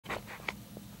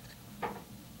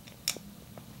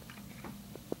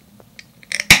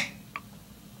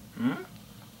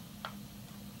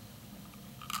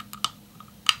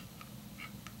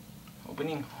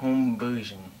Gaming home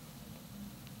version.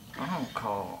 Oh,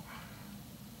 call.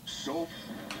 So.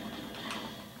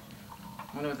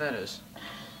 I wonder what that is.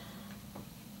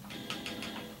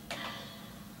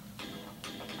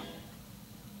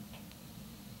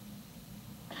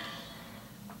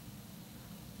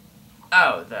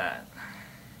 Oh, that.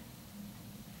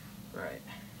 Right.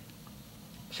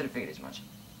 Should have figured as much.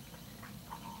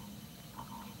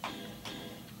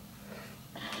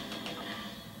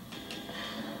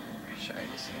 Sorry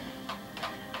to see.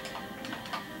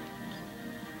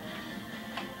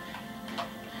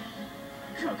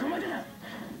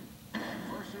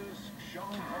 Versus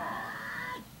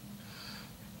Shanghai.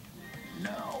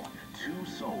 Now, two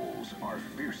souls are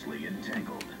fiercely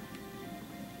entangled.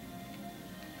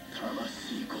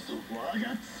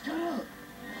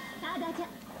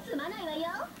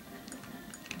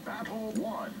 Battle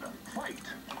 1, fight!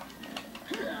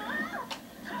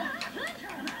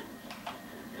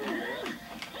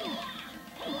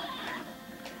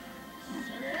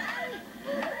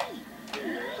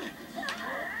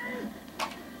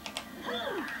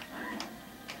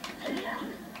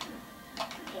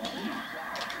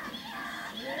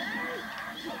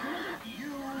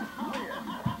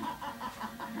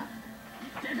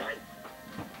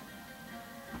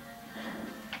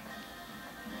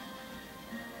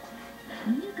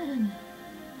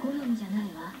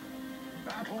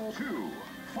 Battle 2,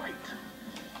 fight!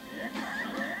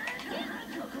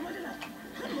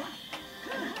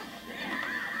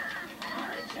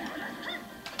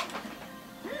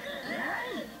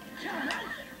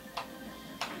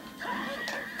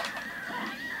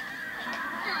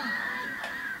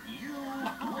 You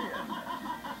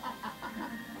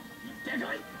win!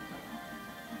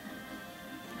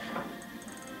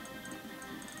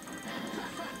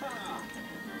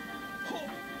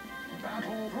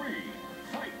 Battle 3,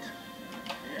 fight!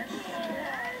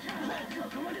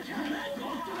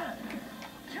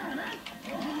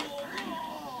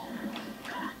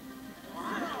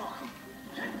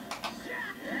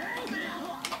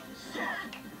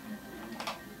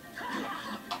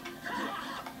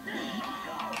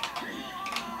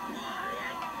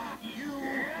 You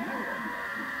win!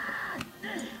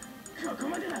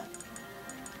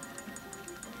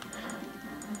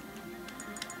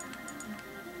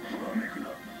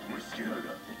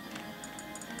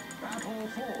 Battle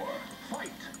 4,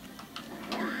 fight!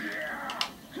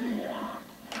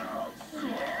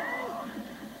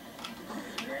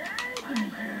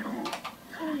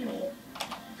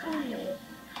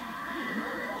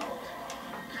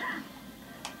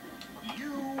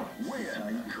 You win!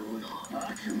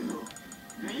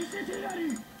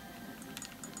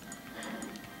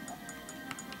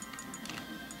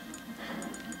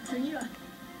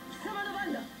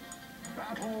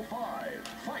 Battle 5,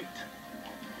 fight!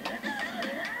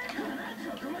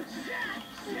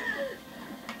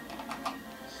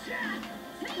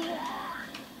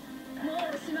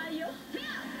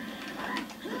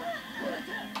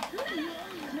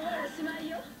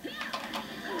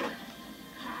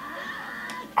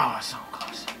 Oh, so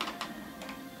close.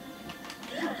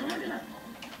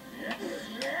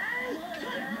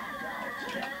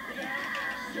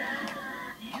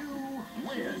 You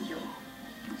win!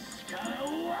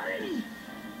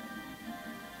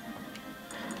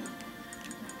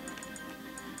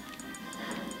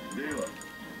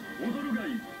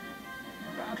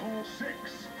 Battle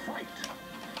 6, fight!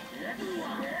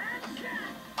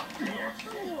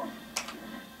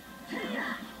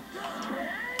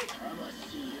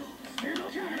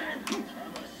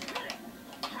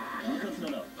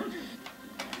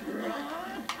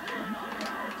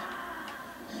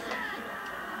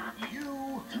 You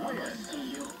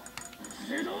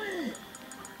win!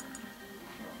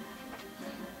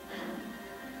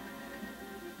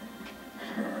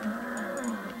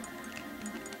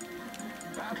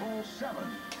 Battle 7,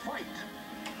 fight!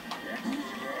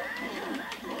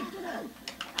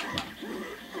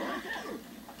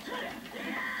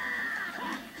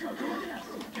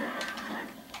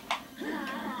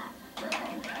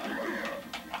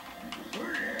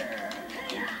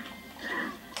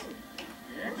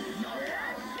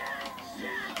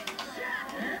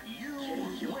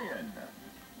 You win!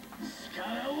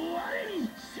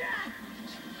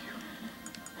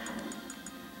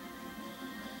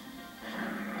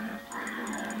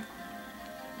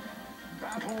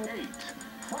 Battle 8,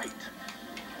 fight!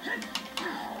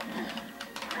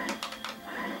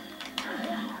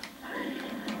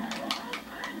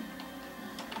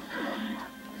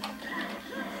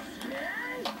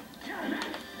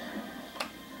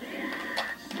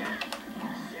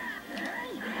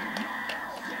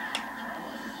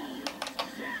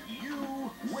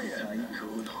 You win!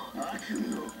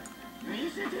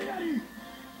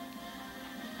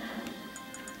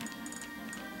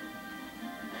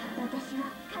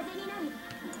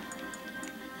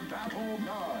 Battle 9,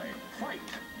 fight!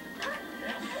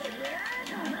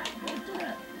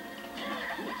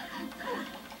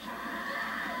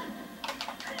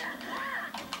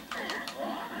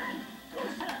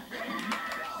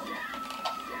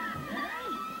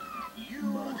 You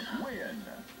win!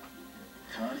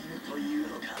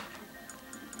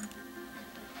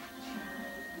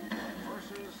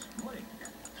 Versus Link.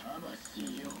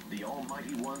 The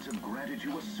Almighty Ones have granted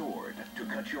you a sword to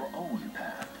cut your own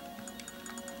path.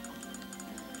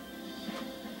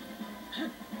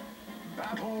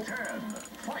 Battle 10,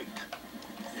 fight!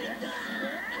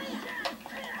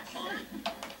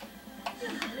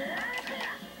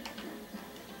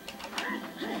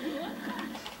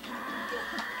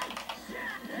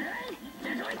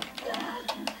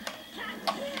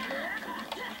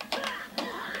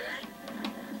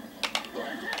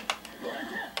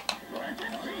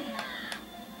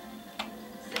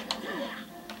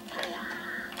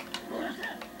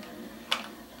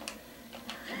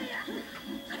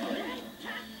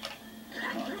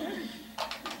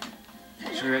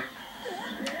 Screw it.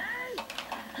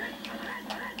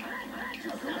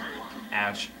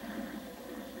 Ouch.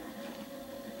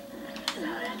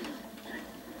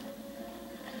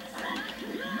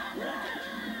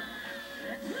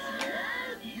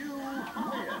 You win!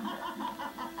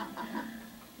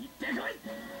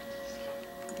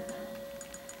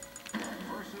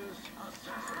 Versus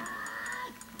Assassin.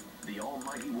 The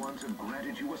Almighty Ones have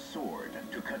granted you a sword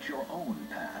to cut your own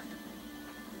path.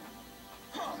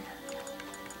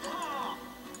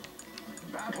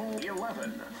 Battle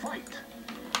 11, fight!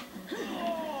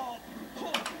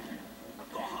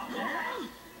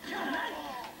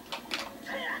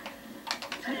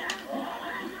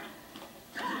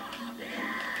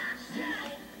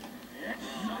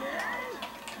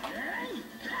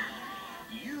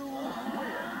 You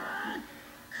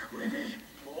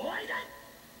win!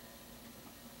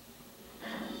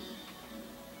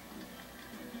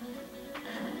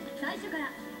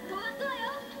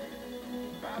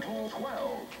 Battle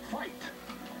 12, fight!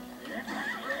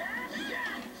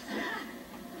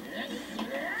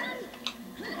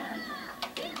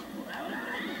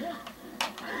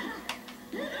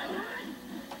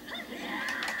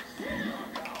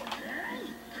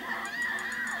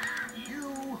 You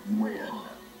win!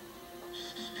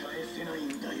 返せない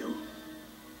んだよ。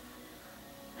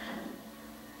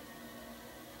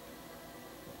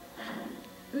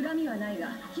恨みはないが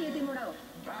消えてもらおう。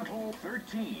 Battle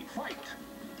 13, fight!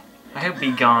 I hope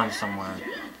be gone somewhere.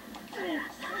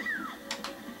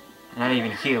 And I didn't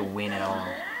even hear win at all.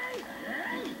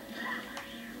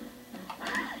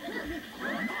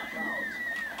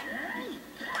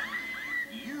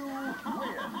 You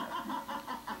win!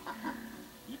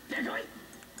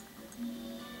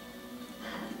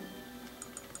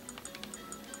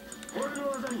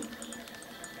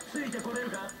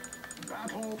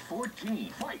 Battle 14,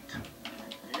 fight!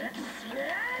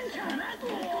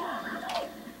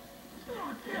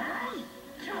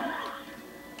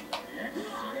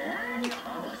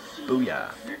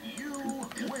 Booyah. You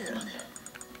win!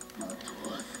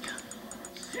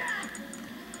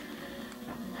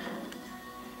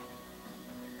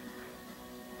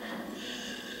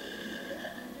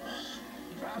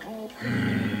 Battle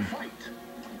 15, fight!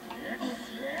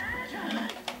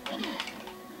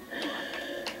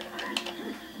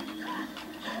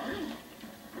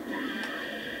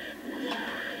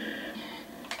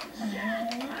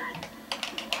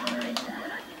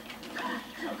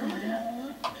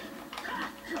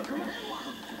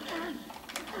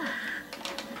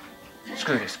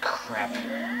 Screw this crap.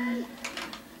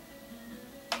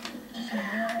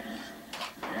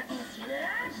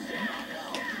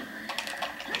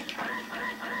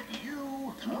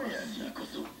 You win!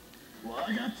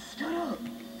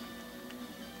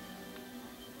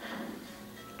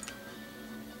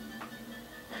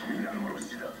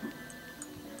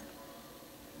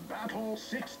 Battle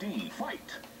 16,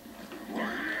 fight!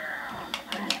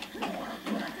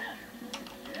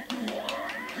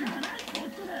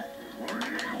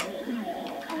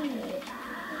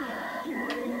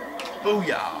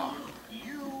 Booyah.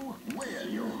 You win!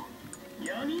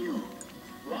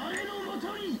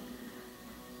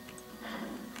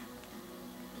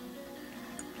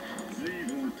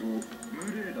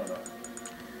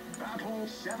 Battle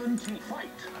 17, fight!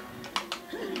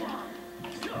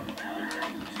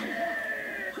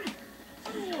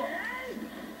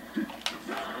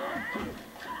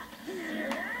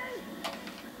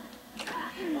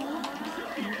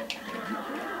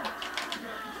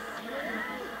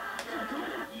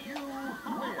 You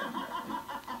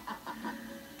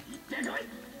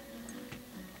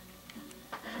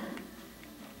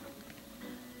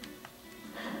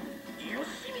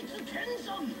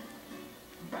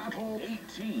Battle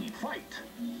 18, fight!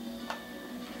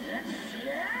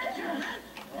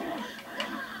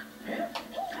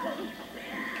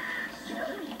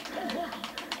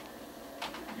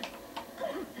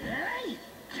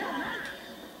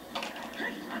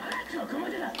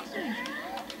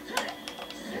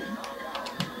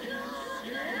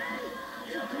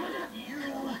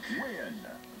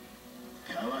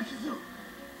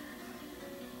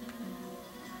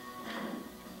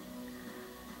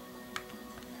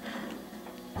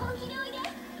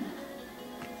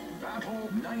 Battle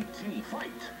 19,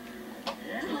 fight!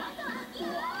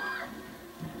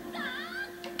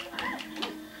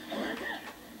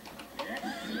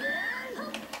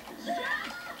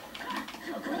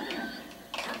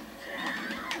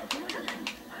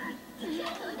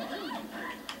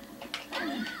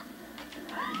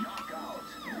 Knockout!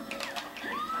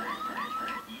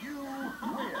 You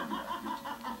win!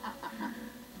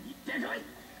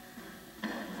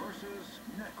 Versus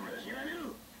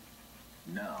Necrid.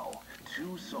 Now,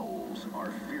 two souls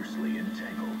are fiercely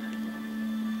entangled.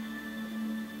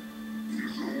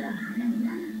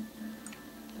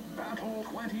 Battle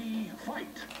 20, fight!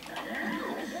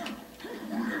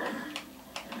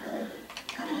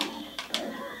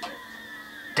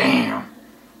 Damn!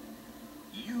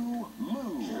 You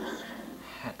lose.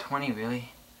 At 20, really?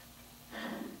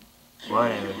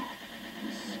 Whatever.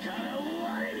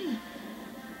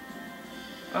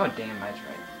 Oh, damn, that's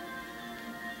right.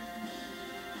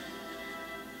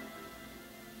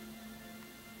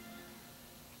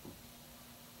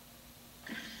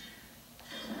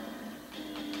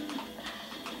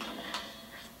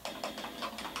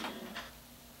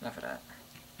 Enough of that.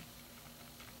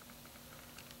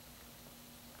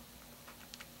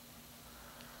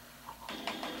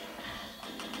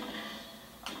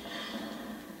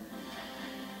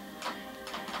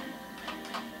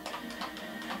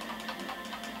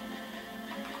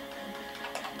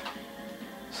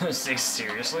 Six,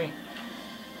 seriously?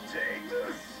 Take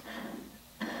this.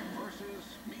 Versus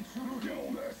Mitsuru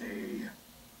no mercy.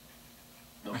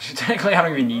 Actually, technically, I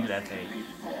don't even need that thing.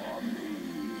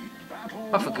 Battle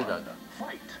Oh, for good luck.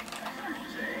 fight.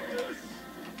 Take this.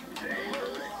 Take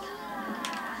this.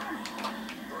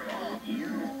 You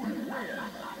win.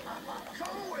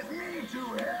 Come with me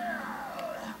to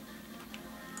hell.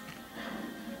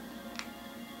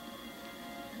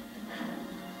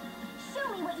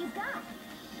 Show me what you've got.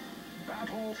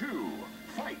 Battle 2,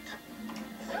 fight.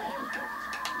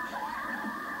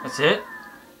 That's it?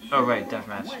 Oh, right,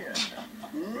 deathmatch.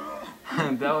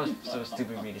 Win. That was so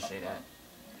stupid of me to say that.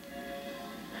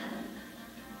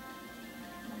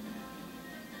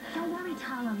 Don't worry,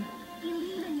 Talum.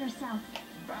 Believe in yourself.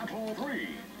 Battle 3,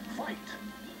 fight.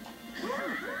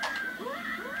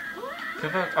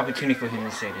 Perfect opportunity for him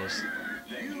to say this.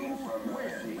 You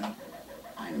win.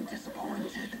 I'm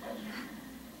disappointed.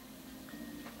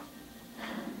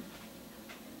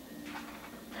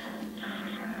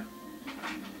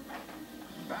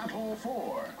 Battle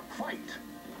 4, fight.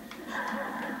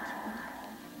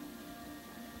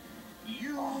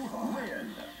 You win.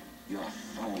 You're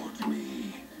sold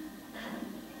me.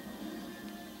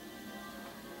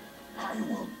 I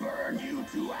will burn you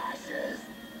to ashes.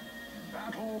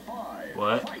 Battle 5,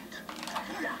 What? fight.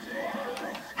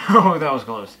 Oh, that was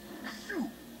close.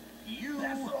 You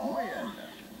win.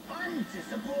 I'm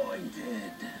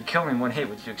disappointed. You killed me in one hit,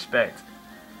 what you expect?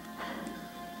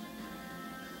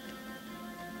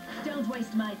 Don't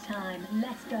waste my time.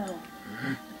 Let's go.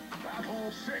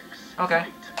 Battle 6. Okay.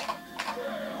 Fight.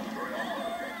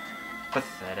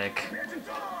 Pathetic.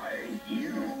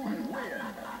 You win.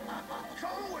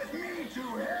 Come with me to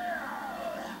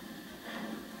hell.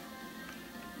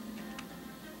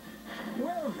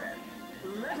 Well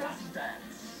then, let us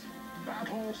dance.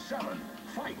 Battle 7.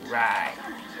 Fight. Right.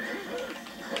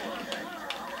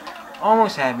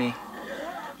 Almost had me.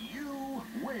 You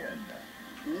win.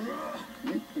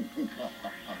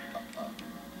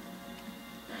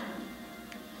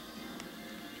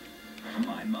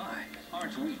 My,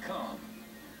 aren't we calm?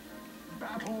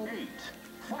 Battle 8.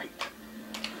 Fight.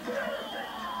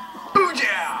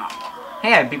 Booyah!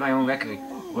 Hey, I beat my own record.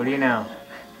 What do you know?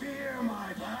 Fear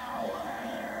my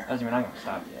power. Doesn't mean I'm gonna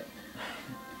stop yet.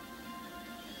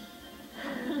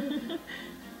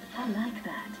 I like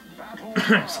that. Battle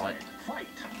Slut. 5. Fight.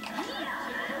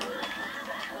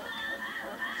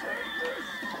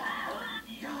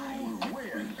 You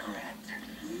win. Regret.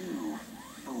 You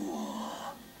fool.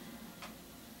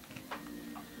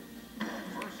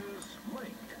 Versus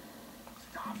Link.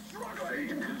 Stop struggling.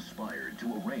 conspired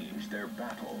to arrange their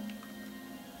battle.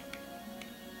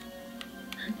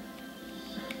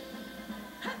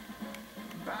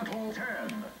 Battle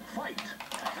 10. Fight.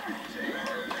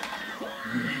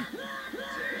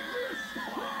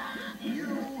 You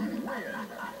win.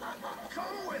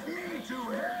 Come with me to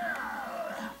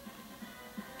hell.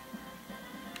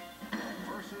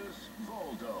 Versus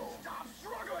Voldo. Stop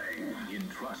struggling.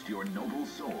 Entrust your noble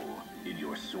soul in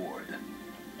your sword.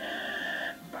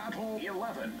 Battle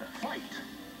 11. Fight.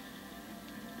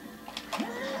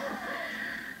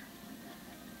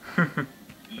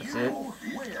 That's it.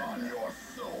 Win on your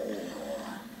soul.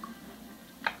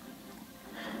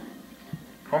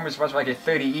 Homer's supposed to like it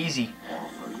 30 easy.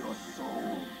 Offer your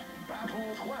soul.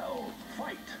 Battle 12.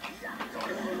 Fight.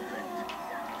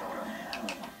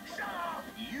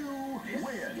 You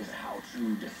win. This is how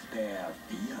true despair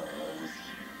feels.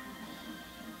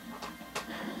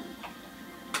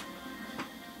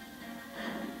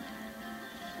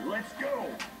 Let's go.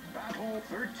 Battle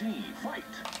 13. Fight.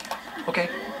 Okay.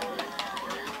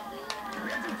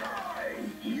 Ready to die.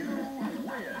 You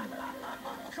win.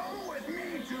 Come with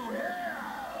me to hell.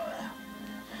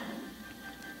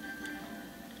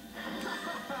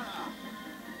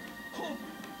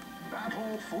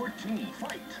 Battle 14.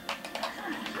 Fight.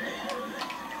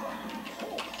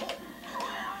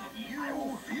 You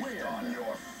win on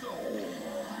your soul.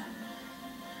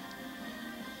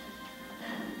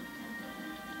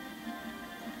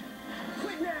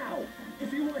 Quit now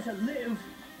if you want to live.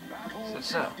 Battle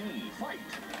What's up? 15. Fight.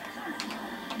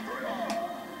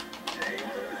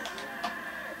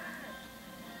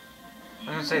 I'm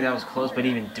gonna say that was close, but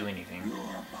he didn't do anything. You're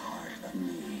a part of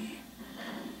me.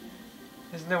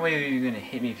 There's no way you're gonna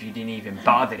hit me if you didn't even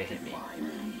bother to hit me.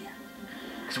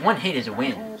 Because one hit is a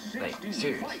win. Like,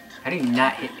 serious. How do you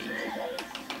not hit me?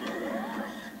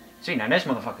 See, now this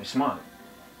motherfucker's smart.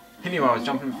 Hit me while I was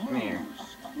jumping from the air.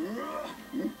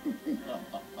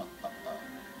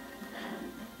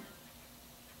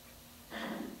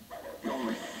 Your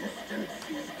resistance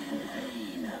is in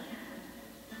vain.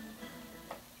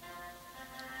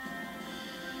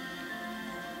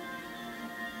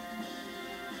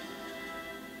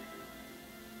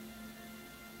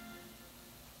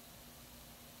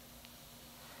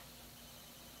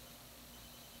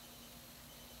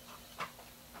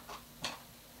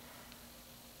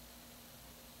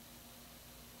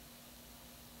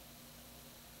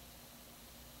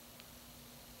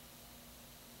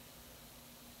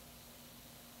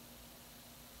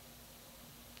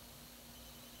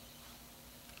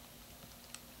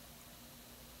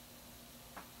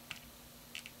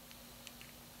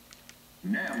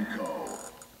 Namco.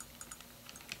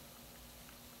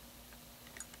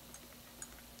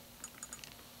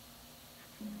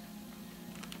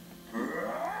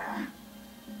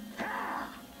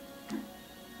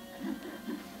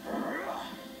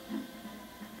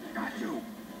 Got you.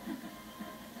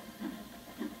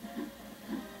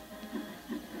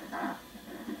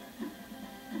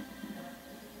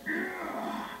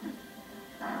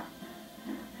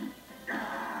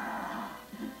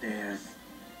 There's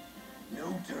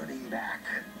no turning back.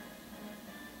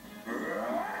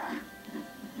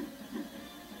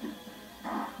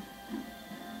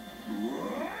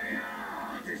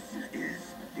 This is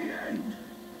the end.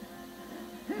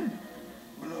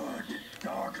 Blood,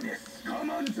 darkness, come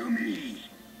unto me.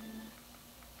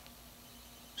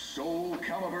 Soul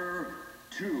Calibur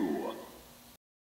 2.